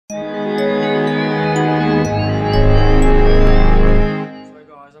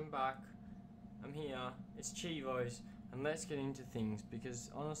It's Chivos, and let's get into things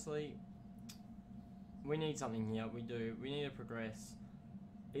because honestly, we need something here. We do. We need to progress.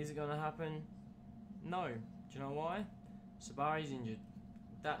 Is it gonna happen? No. Do you know why? Sabari's injured.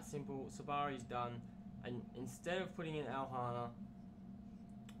 That simple. Sabari's done, and instead of putting in Alhana,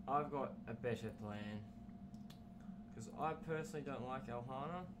 I've got a better plan. Because I personally don't like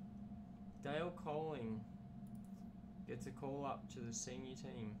Alhana. Dale Coling gets a call up to the senior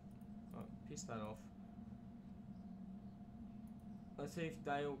team. Oh, piss that off. Let's see if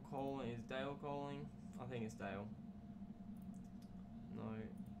Dale Coling is Dale Coling. I think it's Dale. No,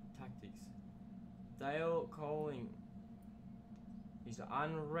 tactics. Dale Coling. He's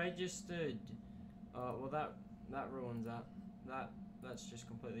unregistered. Well that ruins that. That's just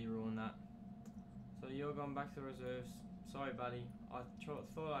completely ruined that. So you're going back to the reserves. Sorry, buddy. I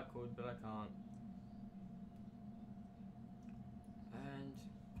thought I could, but I can't. And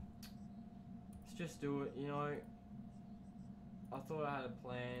let's just do it. You know, I thought I had a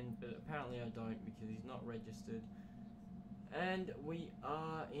plan, but apparently I don't because he's not registered. And we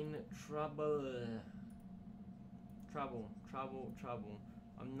are in trouble. Trouble.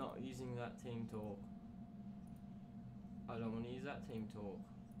 I'm not using that team talk. I don't want to use that team talk.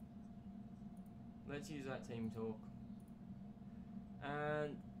 Let's use that team talk.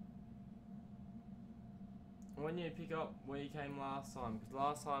 And I need to pick up where you came last time, because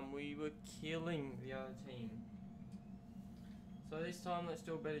last time we were killing the other team. So this time let's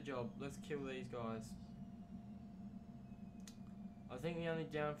do a better job. Let's kill these guys. I think the only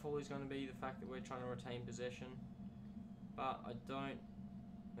downfall is going to be the fact that we're trying to retain possession. But I don't...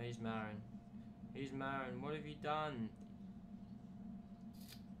 He's Marin. He's Marin. What have you done?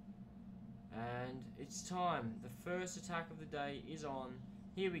 And it's time. The first attack of the day is on.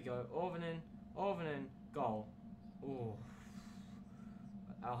 Here we go. Orvanen, goal. Oh.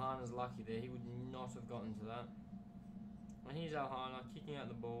 Alhana's lucky there. He would not have gotten to that. And here's Alhana kicking out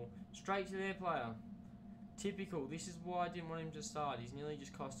the ball. Straight to their player. Typical. This is why I didn't want him to start. He's nearly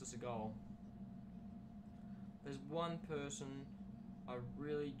just cost us a goal. There's one person I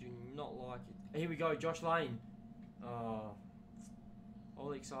really do not like it. Here we go. Josh Lane. Oh.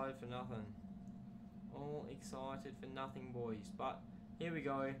 All excited for nothing. All excited for nothing, boys. But here we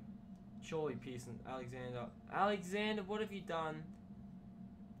go. Surely Pearson, Alexander. Alexander, what have you done?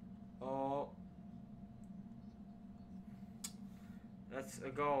 Oh. That's a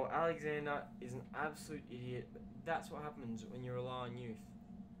goal. Alexander is an absolute idiot. But that's what happens when you rely on youth.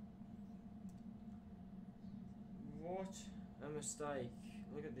 What a mistake.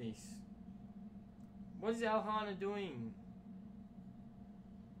 Look at this. What is Alhana doing?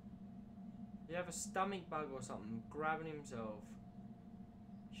 You have a stomach bug or something, grabbing himself.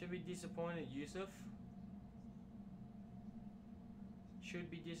 Should be disappointed, Yusuf. Should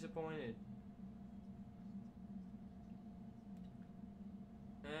be disappointed.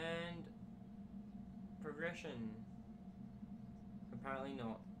 And progression. Apparently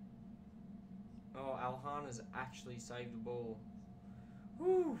not. Oh, Alhana's actually saved the ball.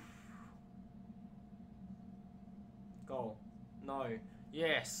 Whew. Goal. No.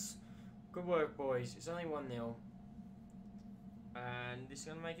 Yes. Good work, boys. It's only 1-0. And this is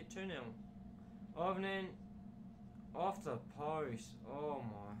going to make it 2-0. Orvanen off the post. Oh,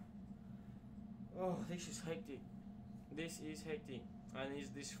 my. Oh, this is hectic. This is hectic. And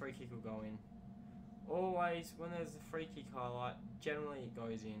this free kick will go in. Always, when there's a free kick highlight, generally it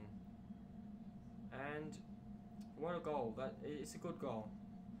goes in. And what a goal. It's a good goal.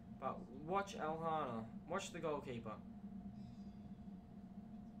 But watch Alhana. Watch the goalkeeper.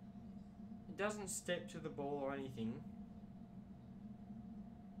 He doesn't step to the ball or anything.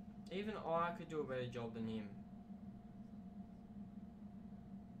 Even I could do a better job than him.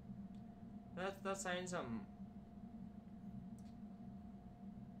 That's saying something.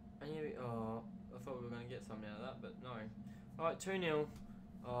 And here oh, I thought we were going to get something out of that, but no. Alright, 2-0.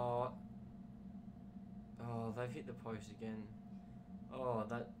 Oh, they've hit the post again. Oh,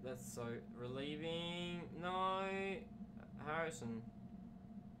 that's so relieving. No, Harrison.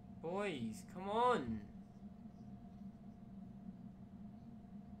 Boys, come on.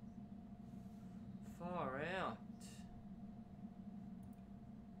 Far out.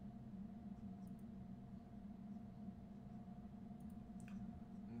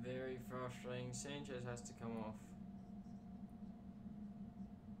 Very frustrating. Sanchez has to come off.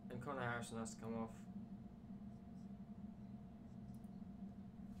 And Connor Harrison has to come off.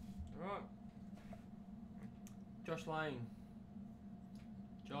 Right. Josh Lane.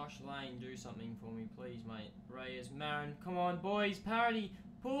 Josh Lane, do something for me, please, mate. Reyes, Marin, come on, boys, parity,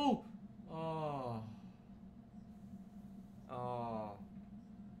 pull. Oh. Oh.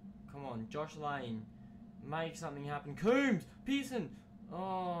 Come on, Josh Lane. Make something happen. Coombs! Pearson!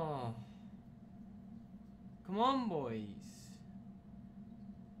 Oh. Come on, boys.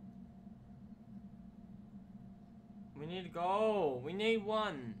 We need a goal. We need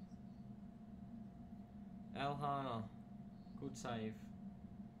one. Elhana. Good save.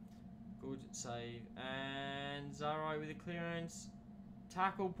 Good save. And Zaro with a clearance.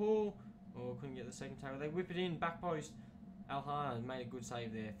 Tackle, pull. Oh, couldn't get the second tackle. They whip it in. Back post. Elhana made a good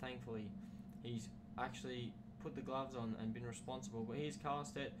save there, thankfully. He's actually put the gloves on and been responsible. But here's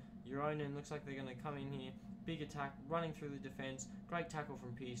Carlstedt. Euronen looks like they're going to come in here. Big attack, running through the defence. Great tackle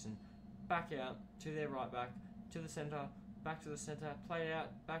from Pearson. Back out to their right back. To the centre. Back to the centre. Play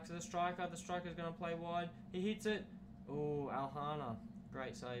out. Back to the striker. The striker's going to play wide. He hits it. Oh, Elhana.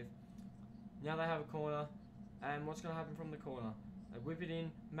 Great save. Now they have a corner. And what's going to happen from the corner? They whip it in.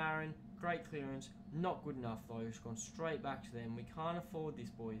 Marin. Great clearance. Not good enough though. It's gone straight back to them. We can't afford this,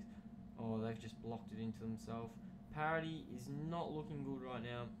 boys. Oh, they've just blocked it into themselves. Parity is not looking good right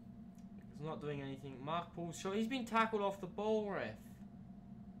now. He's not doing anything. Mark pulls shot. He's been tackled off the ball, ref.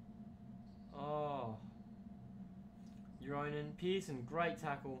 Oh. Euronen. Pearson. Great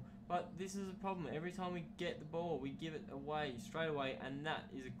tackle. But this is a problem. Every time we get the ball, we give it away straight away. And that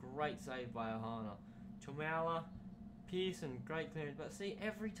is a great save by Ohana. Chomala. Pearson. Great clearance. But see,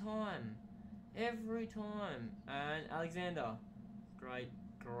 every time. Every time. And Alexander. Great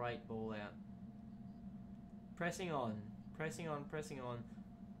ball out. Pressing on. Pressing on. Pressing on.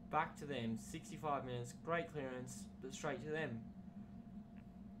 Back to them. 65 minutes. Great clearance. But straight to them.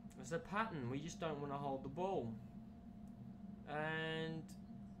 It's a pattern. We just don't want to hold the ball. And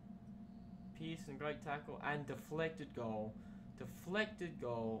Pearson, great tackle. And deflected goal. Deflected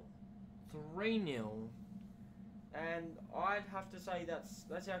goal. 3-0. And I'd have to say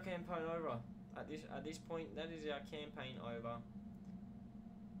that's our campaign over. At this point, that is our campaign over.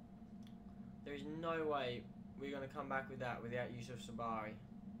 There is no way we're going to come back with that without Yusuf Sabari.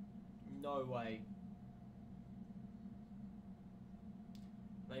 No way.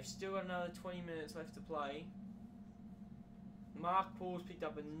 They've still got another 20 minutes left to play. Mark Paul's picked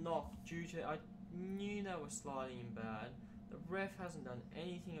up a knock due to... I knew they were sliding him bad. The ref hasn't done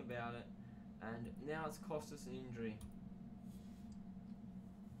anything about it. And now it's cost us an injury.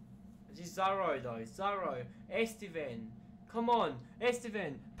 This is Zaro though. Zaro. Estevan. Come on.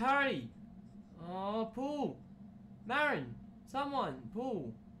 Estevan. Parry. Oh, pull. Marin. Someone.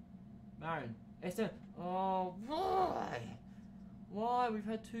 Pull. Marin. Estevan. Oh, why? Why? We've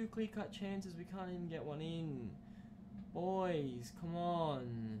had 2 clear-cut chances. We can't even get one in. Boys, come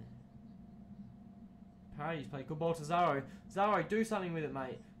on. Parry's played good ball to Zaro. Zaro, do something with it,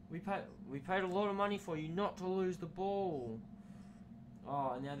 mate. We paid a lot of money for you not to lose the ball.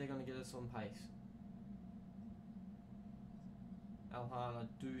 Oh, and now they're going to get us on pace. Alhana,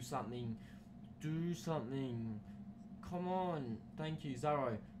 do something. Do something. Come on. Thank you,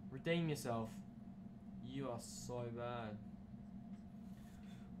 Zaro. Redeem yourself. You are so bad.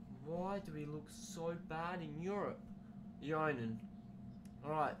 Why do we look so bad in Europe? Yonen.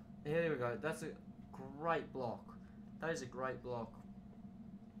 Alright, here we go. That's a great block. That is a great block.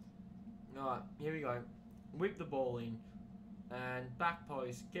 Alright, here we go. Whip the ball in. And back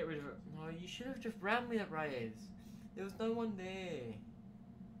post. Get rid of it. No, you should have just ran with it, Reyes. There was no one there.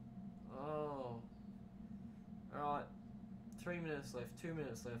 Oh. Alright. 3 minutes left. 2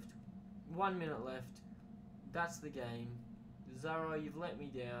 minutes left. 1 minute left. That's the game. Zaro, you've let me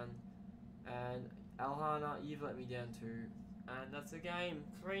down. And Alhana, you've let me down too. And that's the game.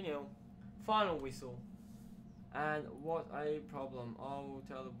 3-0. Final whistle. And what a problem. I will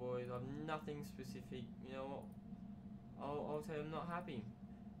tell the boys I've nothing specific. You know what? I'll tell you I'm not happy.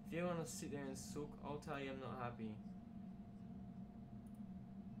 If you want to sit there and sook, I'll tell you I'm not happy.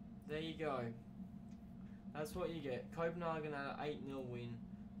 There you go. That's what you get. Copenhagen had an 8-0 win.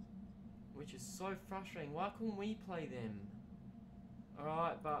 Which is so frustrating. Why couldn't we play them?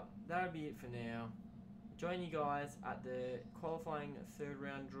 Alright, but that'll be it for now. Join you guys at the qualifying 3rd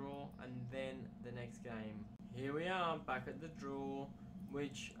round draw and then the next game. Here we are, back at the draw,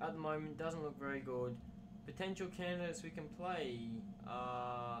 which at the moment doesn't look very good. Potential candidates we can play.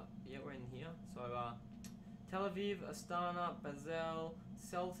 Yeah, we're in here. So, Tel Aviv, Astana, Basel,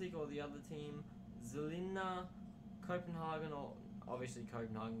 Celtic or the other team, Zelina, Copenhagen, or obviously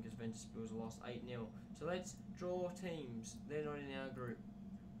Copenhagen because Ventspils lost 8-0. So let's draw teams. They're not in our group.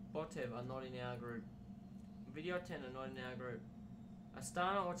 Botev are not in our group. Video 10 are not in our group.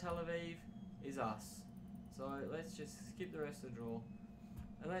 Astana or Tel Aviv is us. So let's just skip the rest of the draw.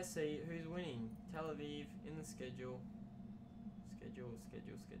 And let's see who's winning. Tel Aviv in the schedule.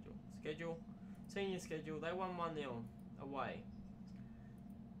 Schedule. Senior schedule. They won 1-0 away.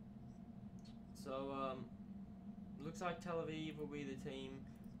 So, Looks like Tel Aviv will be the team,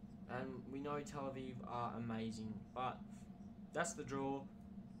 and we know Tel Aviv are amazing, but that's the draw.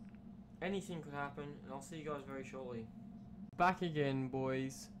 Anything could happen, and I'll see you guys very shortly. Back again,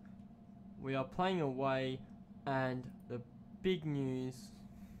 boys. We are playing away, and the big news.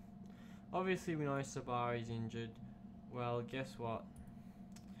 Obviously, we know Sabari's injured. Well, guess what?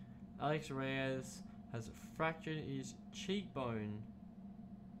 Alex Reyes has fractured his cheekbone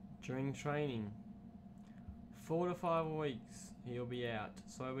during training. 4 to 5 weeks he'll be out.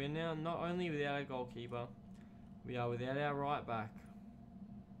 So we're now not only without our goalkeeper, we are without our right back.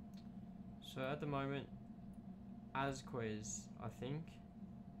 So at the moment, Asquez, I think,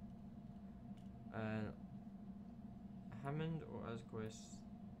 and Hammond or Asquez.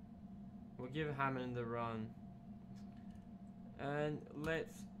 We'll give Hammond the run, and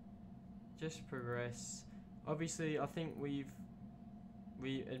let's just progress. Obviously, I think we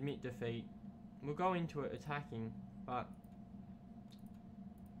admit defeat. We'll go into it attacking, but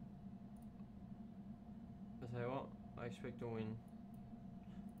I'll tell you what, I expect to win.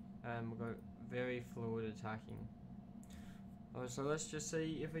 And we'll go very fluid attacking. So let's just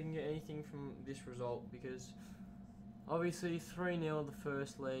see if we can get anything from this result, because obviously 3-0 the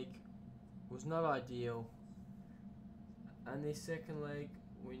first leg was not ideal, and this second leg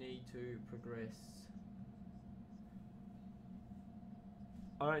we need to progress.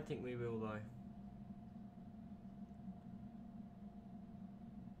 I don't think we will though.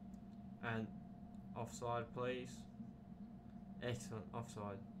 And offside, please. Excellent,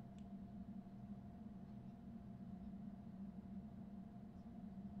 offside.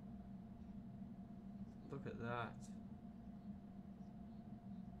 Look at that.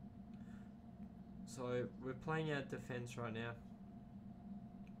 So we're playing out defense right now.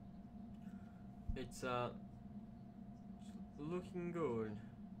 It's looking good.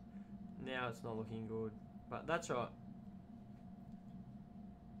 Now it's not looking good, but that's right.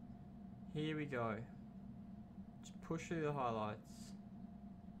 Here we go. Just push through the highlights.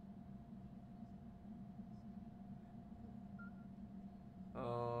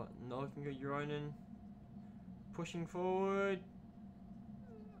 Not looking good. Euronen pushing forward.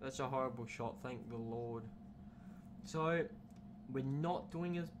 That's a horrible shot, thank the Lord. So we're not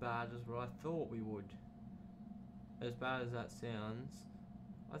doing as bad as what I thought we would. As bad as that sounds,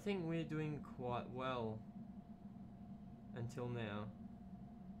 I think we're doing quite well until now.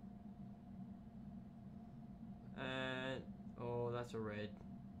 And oh, that's a red.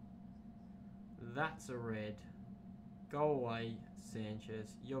 That's a red. Go away,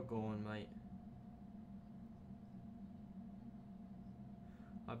 Sanchez. You're gone, mate.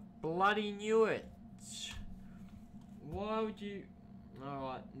 I bloody knew it. Why would you?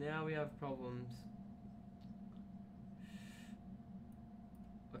 Alright, now we have problems.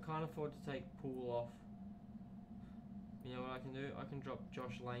 I can't afford to take Poole off. You know what I can do? I can drop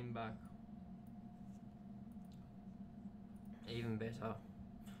Josh Lane back. Even better.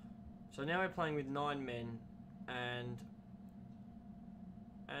 So now we're playing with 9 men, and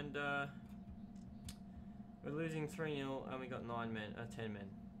we're losing 3-0, and we got 10 men.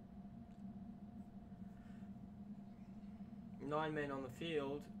 9 men on the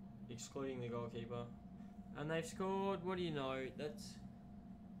field, excluding the goalkeeper, and they've scored. What do you know?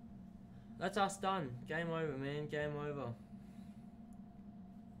 That's us done. Game over, man. Game over.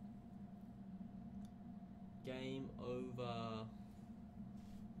 Game over.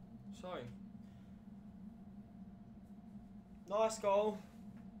 Sorry. Nice goal.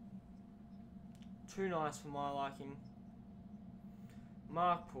 Too nice for my liking.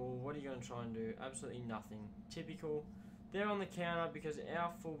 Mark Poole, what are you going to try and do? Absolutely nothing. Typical. They're on the counter because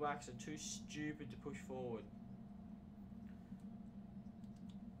our fullbacks are too stupid to push forward.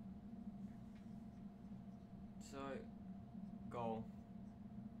 So, goal.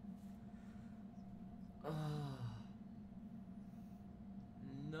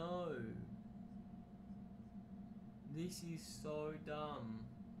 No. This is so dumb.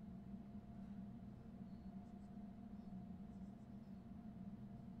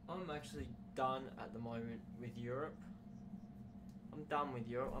 I'm actually done at the moment with Europe. I'm done with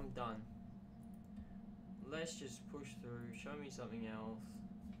Europe. I'm done. Let's just push through. Show me something else.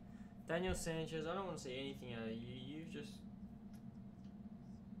 Daniel Sanchez, I don't want to see anything out of you. You've just...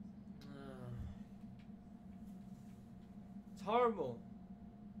 It's horrible.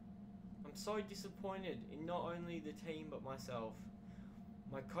 I'm so disappointed in not only the team but myself.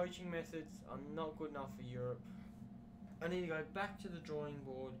 My coaching methods are not good enough for Europe. I need to go back to the drawing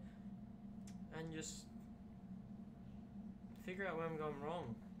board and just figure out where I'm going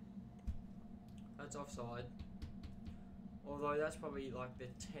wrong. That's offside. Although that's probably like the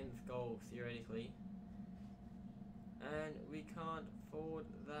 10th goal theoretically. and we can't afford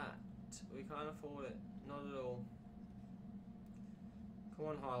that. We can't afford it, not at all. Come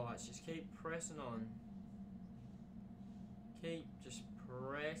on, highlights, just keep pressing on. Keep just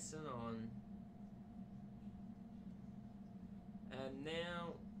pressing on. And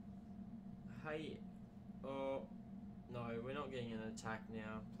now, hey, oh, no, we're not getting an attack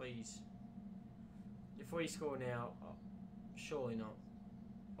now, please. If we score now, oh, surely not.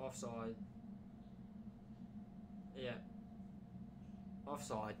 Offside. Yeah.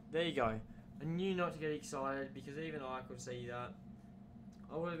 Offside. There you go. I knew not to get excited because even I could see that.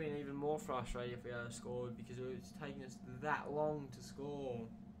 I would have been even more frustrated if we had scored because it was taking us that long to score.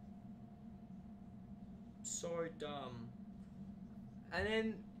 So dumb. And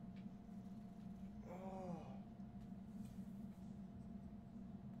then... Oh.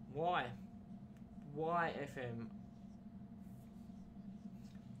 Why? Why FM?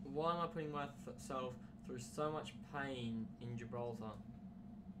 Why am I putting myself through so much pain in Gibraltar?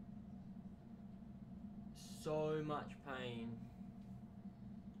 So much pain.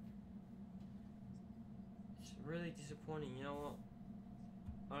 It's really disappointing. You know what?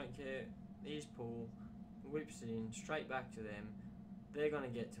 I don't care. Here's Paul. Whips it in straight back to them. They're going to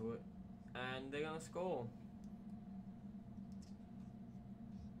get to it. And they're going to score.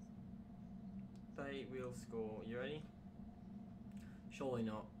 They will score. You ready? Surely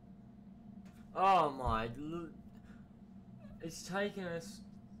not. Oh my. It's taken us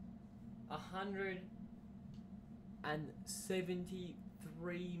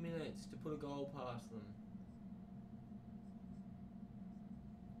 173 minutes to put a goal past them.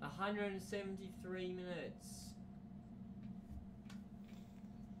 173 minutes.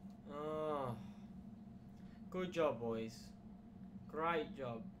 Oh. Good job, boys. Great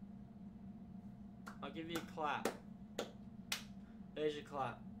job. I'll give you a clap. There's your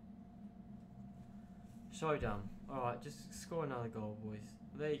clap. So dumb. Alright, just score another goal, boys.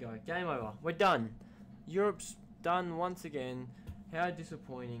 There you go. Game over. We're done. Europe's done once again. How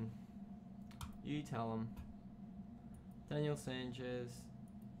disappointing. You tell them. Daniel Sanchez.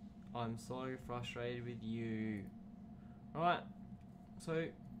 I'm so frustrated with you. Alright. So,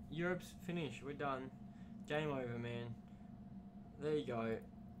 Europe's finished. We're done. Game over, man. There you go.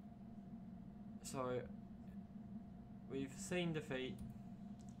 So, we've seen defeat.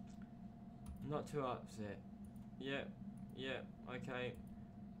 Not too upset. Yep, okay.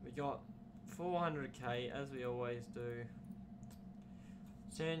 We got 400k, as we always do.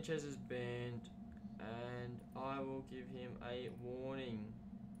 Sanchez is banned, and I will give him a warning.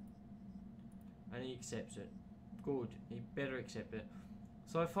 And he accepts it. Good, he better accept it.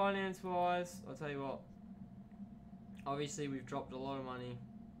 So finance-wise, I'll tell you what. Obviously, we've dropped a lot of money.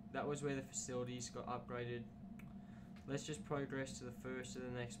 That was where the facilities got upgraded. Let's just progress to the first of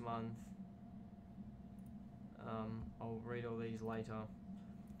the next month. I'll read all these later.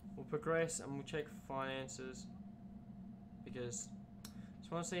 We'll progress and we'll check finances because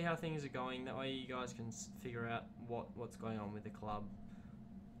just want to see how things are going. That way you guys can figure out what's going on with the club.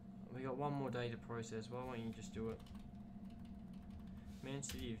 We got one more day to process. Why won't you just do it? Man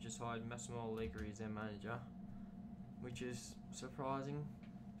City have just hired Massimo Allegri as their manager, which is surprising.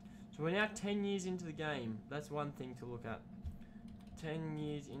 So we're now 10 years into the game. That's one thing to look at. 10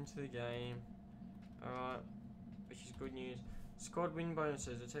 years into the game. Alright, which is good news. Squad win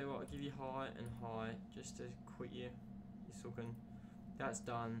bonuses. I tell you what, I'll give you high and high just to quit you. You're sucking. That's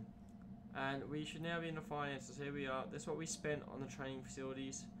done. And we should now be in the finances. Here we are. That's what we spent on the training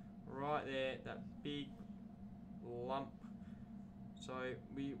facilities. Right there, that big lump. So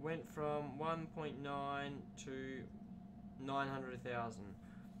we went from 1.9 to 900,000.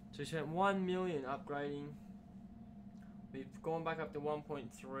 So we spent 1 million upgrading. We've gone back up to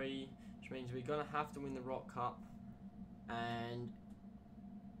 1.3, which means we're gonna have to win the Rock Cup, and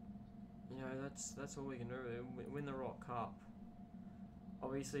you know that's all we can do. Win the Rock Cup.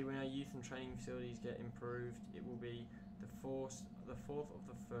 Obviously, when our youth and training facilities get improved, it will be the fourth of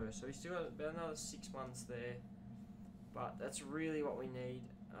the first. So we still got about another 6 months there, but that's really what we need.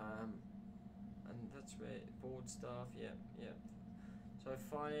 And that's where board staff. Yep. So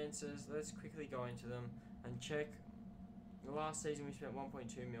finances. Let's quickly go into them and check. The last season we spent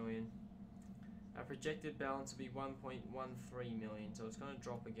 1.2 million. Our projected balance will be 1.13 million, so it's going to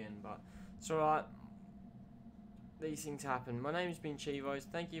drop again, but it's alright. These things happen. My name's been Chivos.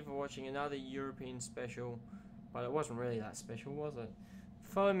 Thank you for watching another European special, but it wasn't really that special, was it?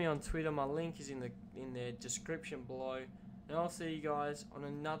 Follow me on Twitter. My link is in the description below, and I'll see you guys on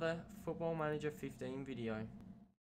another Football Manager 15 video.